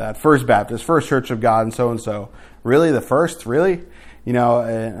divided by that. First Baptist, First Church of God, and so. Really? The first? Really?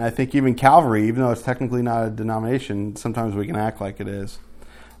 And I think even Calvary, even though it's technically not a denomination, sometimes we can act like it is.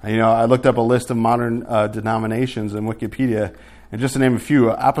 I looked up a list of modern denominations in Wikipedia, and just to name a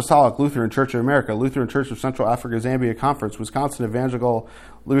few: Apostolic Lutheran Church of America, Lutheran Church of Central Africa Zambia Conference, Wisconsin Evangelical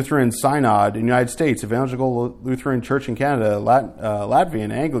Lutheran Synod in the United States, Evangelical Lutheran Church in Canada,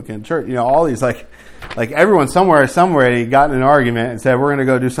 Latvian Anglican Church. All these like everyone somewhere got in an argument and said, we're going to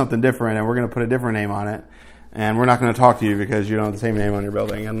go do something different, and we're going to put a different name on it, and we're not going to talk to you because you don't have the same name on your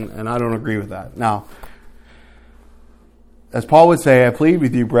building, and I don't agree with that. Now, as Paul would say, I plead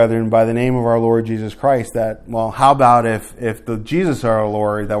with you, brethren, by the name of our Lord Jesus Christ, that, well, how about if the Jesus are our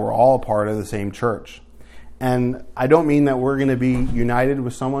Lord, that we're all a part of the same church? And I don't mean that we're going to be united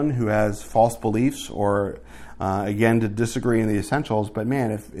with someone who has false beliefs or, again, to disagree in the essentials. But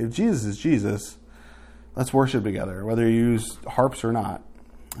man, if Jesus is Jesus, let's worship together, whether you use harps or not.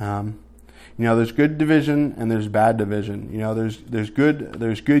 There's good division and there's bad division. There's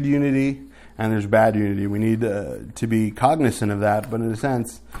good unity and there's bad unity. We need to be cognizant of that, but in a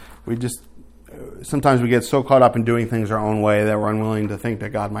sense, sometimes we get so caught up in doing things our own way that we're unwilling to think that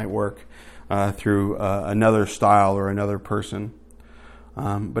God might work through another style or another person.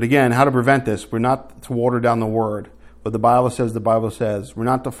 But again, how to prevent this? We're not to water down the word. What the Bible says. We're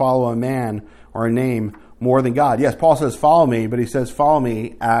not to follow a man or a name more than God. Yes, Paul says, follow me, but he says, follow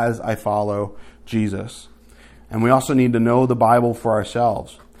me as I follow Jesus. And we also need to know the Bible for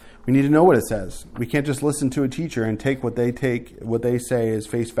ourselves. We need to know what it says. We can't just listen to a teacher and take what they say as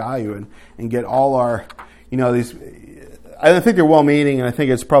face value and get all our, these. I think they're well-meaning, and I think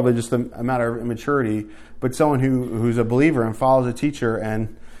it's probably just a matter of immaturity. But someone who's a believer and follows a teacher,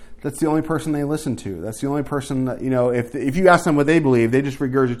 and that's the only person they listen to. That's the only person that, if you ask them what they believe, they just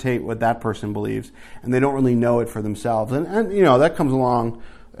regurgitate what that person believes, and they don't really know it for themselves. And that comes along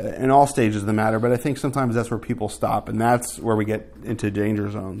in all stages of the matter, but I think sometimes that's where people stop, and that's where we get into danger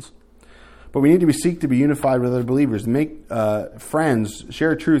zones. But we need to seek to be unified with other believers, make friends,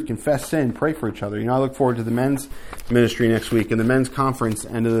 share truth, confess sin, pray for each other. I look forward to the men's ministry next week and the men's conference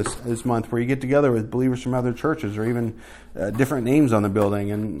end of this month, where you get together with believers from other churches or even different names on the building.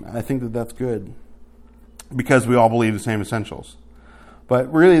 And I think that that's good because we all believe the same essentials.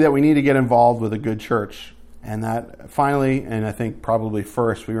 But really that we need to get involved with a good church. And that finally, and I think probably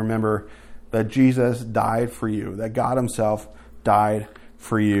first, we remember that Jesus died for you, that God himself died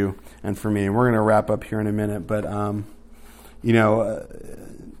for you and for me. And we're going to wrap up here in a minute, but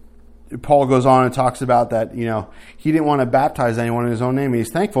Paul goes on and talks about that, he didn't want to baptize anyone in his own name.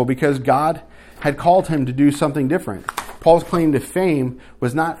 He's thankful because God had called him to do something different. Paul's claim to fame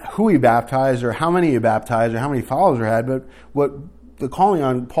was not who he baptized or how many he baptized or how many followers he had, but what the calling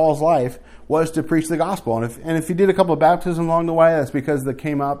on Paul's life was to preach the gospel. And if he did a couple of baptisms along the way, that's because that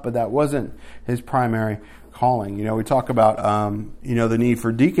came up, but that wasn't his primary calling. We talk about, the need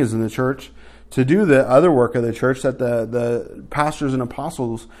for deacons in the church to do the other work of the church, that the pastors and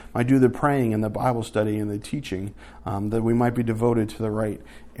apostles might do the praying and the Bible study and the teaching, that we might be devoted to the right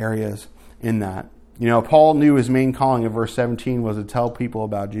areas in that. Paul knew his main calling in verse 17 was to tell people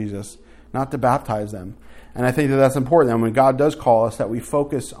about Jesus, not to baptize them. And I think that that's important, that when God does call us, that we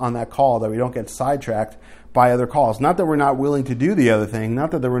focus on that call, that we don't get sidetracked by other calls. Not that we're not willing to do the other thing,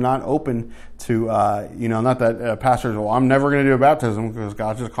 not that we're not open to, not that pastors, well, I'm never going to do a baptism because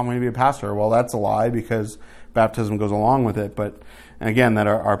God just called me to be a pastor. Well, that's a lie because baptism goes along with it. But again, that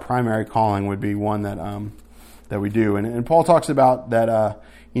our primary calling would be one that we do. And Paul talks about that,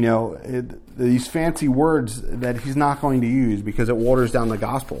 these fancy words that he's not going to use because it waters down the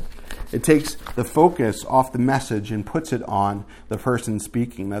gospel. It takes the focus off the message and puts it on the person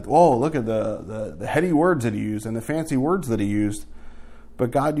speaking. That, oh, look at the heady words that he used and the fancy words that he used.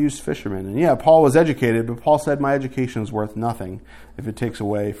 But God used fishermen. And yeah, Paul was educated, but Paul said, my education is worth nothing if it takes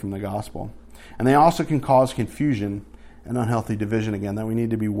away from the gospel. And they also can cause confusion and unhealthy division again, that we need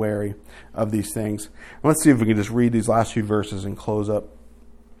to be wary of these things. And let's see if we can just read these last few verses and close up.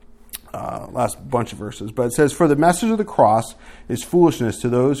 Last bunch of verses. But it says, for the message of the cross is foolishness to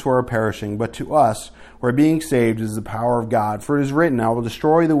those who are perishing, but to us who are being saved is the power of God. For it is written, I will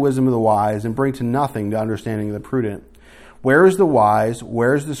destroy the wisdom of the wise and bring to nothing the understanding of the prudent. Where is the wise?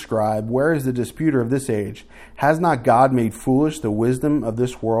 Where is the scribe? Where is the disputer of this age? Has not God made foolish the wisdom of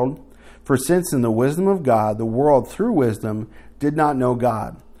this world? For since in the wisdom of God, the world through wisdom did not know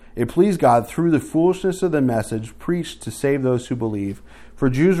God, it pleased God through the foolishness of the message preached to save those who believe. For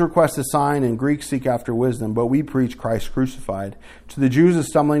Jews request a sign and Greeks seek after wisdom, but we preach Christ crucified. To the Jews a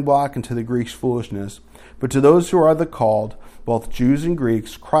stumbling block and to the Greeks foolishness. But to those who are the called, both Jews and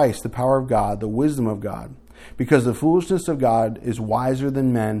Greeks, Christ, the power of God, the wisdom of God. Because the foolishness of God is wiser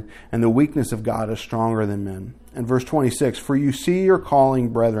than men, and the weakness of God is stronger than men. And verse 26, for you see your calling,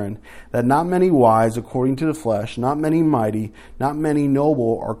 brethren, that not many wise according to the flesh, not many mighty, not many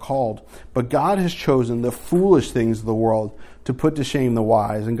noble are called. But God has chosen the foolish things of the world to put to shame the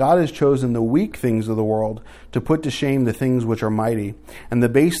wise. And God has chosen the weak things of the world to put to shame the things which are mighty. And the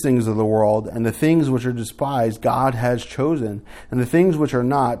base things of the world and the things which are despised God has chosen. And the things which are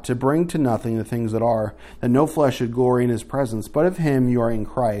not to bring to nothing the things that are, that no flesh should glory in his presence. But of him you are in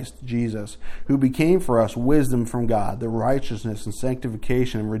Christ Jesus, who became for us wisdom from God, the righteousness and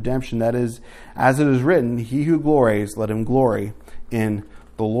sanctification and redemption. That is, as it is written, he who glories, let him glory in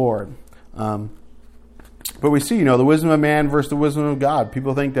the Lord. But we see, the wisdom of man versus the wisdom of God.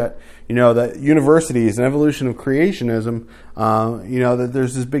 People think that, that universities and evolution of creationism, that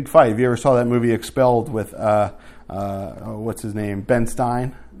there's this big fight. If you ever saw that movie Expelled with, what's his name? Ben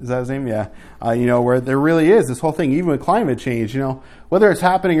Stein? Is that his name? Yeah. Where there really is this whole thing, even with climate change, whether it's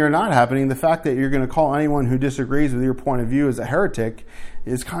happening or not happening, the fact that you're going to call anyone who disagrees with your point of view as a heretic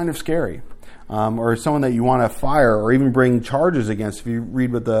is kind of scary. Or someone that you want to fire or even bring charges against. If you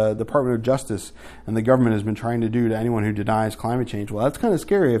read what the Department of Justice and the government has been trying to do to anyone who denies climate change, well, that's kind of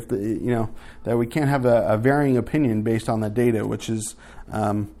scary. If that we can't have a varying opinion based on the data, which is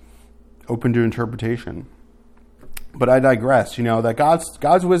open to interpretation. But I digress. That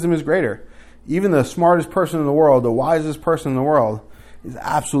God's wisdom is greater. Even the smartest person in the world, the wisest person in the world, is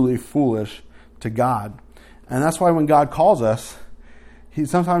absolutely foolish to God, and that's why when God calls us, He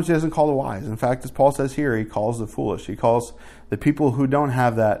doesn't call the wise. In fact, as Paul says here, he calls the foolish. He calls the people who don't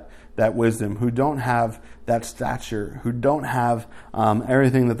have that wisdom, who don't have that stature, who don't have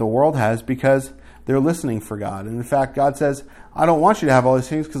everything that the world has, because they're listening for God. And in fact, God says, I don't want you to have all these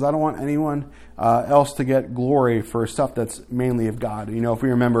things because I don't want anyone else to get glory for stuff that's mainly of God. If we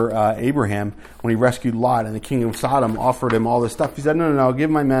remember Abraham, when he rescued Lot and the king of Sodom offered him all this stuff, he said, no, I'll give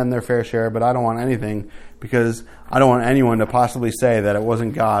my men their fair share, but I don't want anything because I don't want anyone to possibly say that it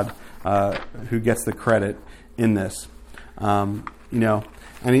wasn't God who gets the credit in this. And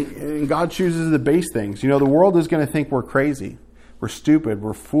God chooses the base things. The world is going to think we're crazy, we're stupid,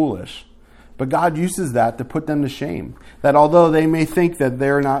 we're foolish. But God uses that to put them to shame. That although they may think that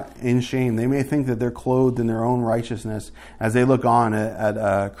they're not in shame, they may think that they're clothed in their own righteousness as they look on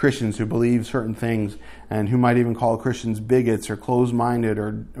at Christians who believe certain things and who might even call Christians bigots or closed-minded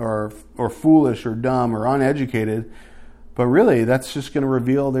or foolish or dumb or uneducated. But really, that's just going to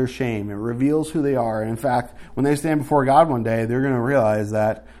reveal their shame. It reveals who they are. And in fact, when they stand before God one day, they're going to realize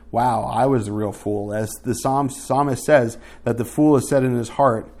that, wow, I was the real fool. As the psalmist says, that the fool has said in his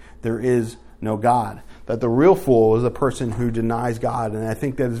heart, there is no God. That the real fool is a person who denies God. And I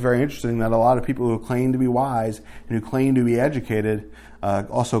think that is very interesting that a lot of people who claim to be wise and who claim to be educated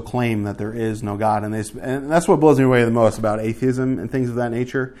also claim that there is no God. And that's what blows me away the most about atheism and things of that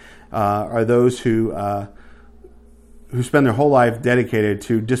nature, are those who spend their whole life dedicated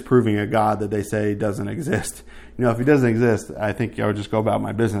to disproving a God that they say doesn't exist. If he doesn't exist, I think I would just go about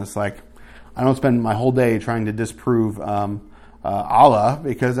my business. Like, I don't spend my whole day trying to disprove Allah,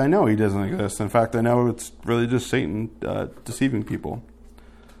 because I know he doesn't exist. In fact, I know it's really just Satan deceiving people.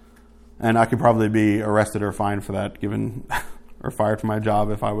 And I could probably be arrested or fined for that, or fired from my job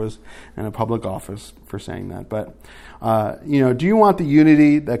if I was in a public office for saying that. But, do you want the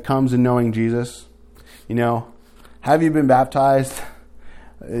unity that comes in knowing Jesus? Have you been baptized?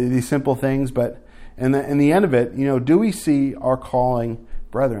 These simple things, but in the end of it, do we see our calling,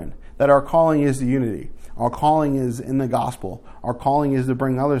 brethren? That our calling is the unity. Our calling is in the gospel. Our calling is to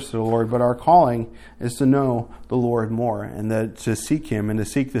bring others to the Lord, but our calling is to know the Lord more and to seek Him and to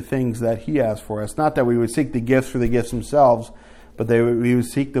seek the things that He has for us. Not that we would seek the gifts for the gifts themselves, but we would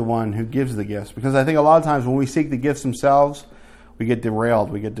seek the one who gives the gifts. Because I think a lot of times when we seek the gifts themselves, we get derailed,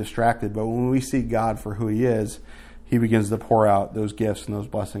 we get distracted. But when we seek God for who He is, He begins to pour out those gifts and those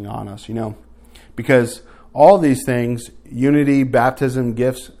blessings on us, Because all these things, unity, baptism,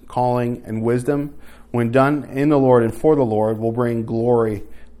 gifts, calling, and wisdom, when done in the Lord and for the Lord, will bring glory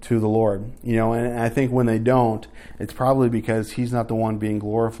to the Lord. And I think when they don't, it's probably because He's not the one being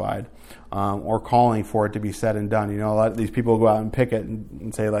glorified or calling for it to be said and done. A lot of these people go out and pick it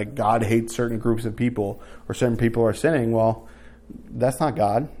and say, like, God hates certain groups of people or certain people are sinning. Well, that's not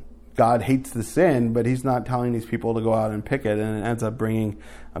God. God hates the sin, but He's not telling these people to go out and pick it, and it ends up bringing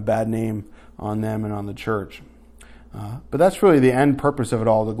a bad name on them and on the church. But that's really the end purpose of it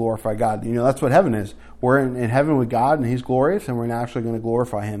all, to glorify God. That's what heaven is. We're in heaven with God, and He's glorious, and we're naturally going to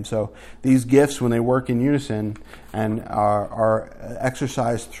glorify Him. So these gifts, when they work in unison and are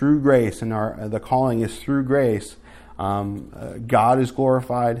exercised through grace, and the calling is through grace, God is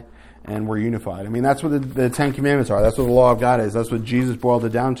glorified, and we're unified. I mean, that's what the Ten Commandments are. That's what the law of God is. That's what Jesus boiled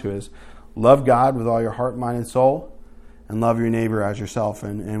it down to, is love God with all your heart, mind, and soul, and love your neighbor as yourself.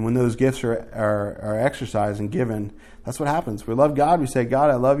 And when those gifts are exercised and given, that's what happens. We love God. We say, God,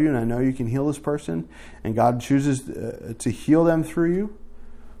 I love you, and I know you can heal this person. And God chooses to heal them through you.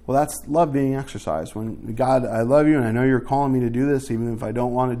 Well, that's love being exercised. When God, I love you, and I know you're calling me to do this, even if I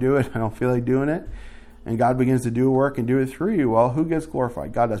don't want to do it, I don't feel like doing it. And God begins to do a work and do it through you. Well, who gets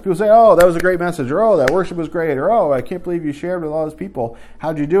glorified? God does. People say, oh, that was a great message. Or, oh, that worship was great. Or, oh, I can't believe you shared with all those people.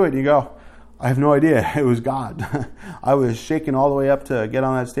 How'd you do it? And you go, I have no idea. It was God. I was shaking all the way up to get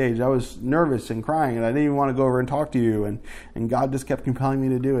on that stage. I was nervous and crying, and I didn't even want to go over and talk to you. And God just kept compelling me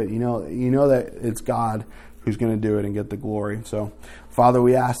to do it. You know that it's God who's going to do it and get the glory. So, Father,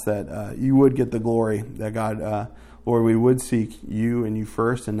 we ask that you would get the glory, that God, Lord, we would seek you and you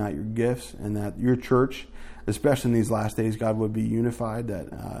first and not your gifts, and that your church, especially in these last days, God, would be unified,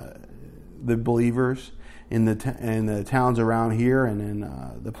 that the believers in the towns around here and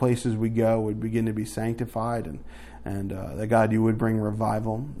in the places we go would begin to be sanctified, and that God, you would bring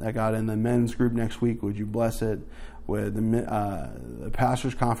revival. That God, in the men's group next week, would you bless it? With the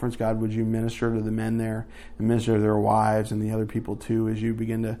pastors' conference, God, would you minister to the men there and minister to their wives and the other people too, as you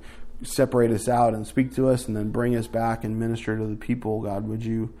begin to separate us out and speak to us and then bring us back and minister to the people. God, would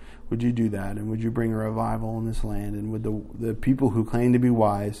you do that, and would you bring a revival in this land, and would the people who claim to be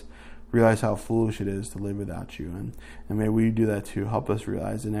wise realize how foolish it is to live without you, and may we do that too. Help us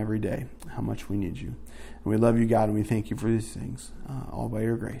realize in every day how much we need you. And we love you, God, and we thank you for these things, all by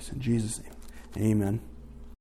your grace. In Jesus' name, amen.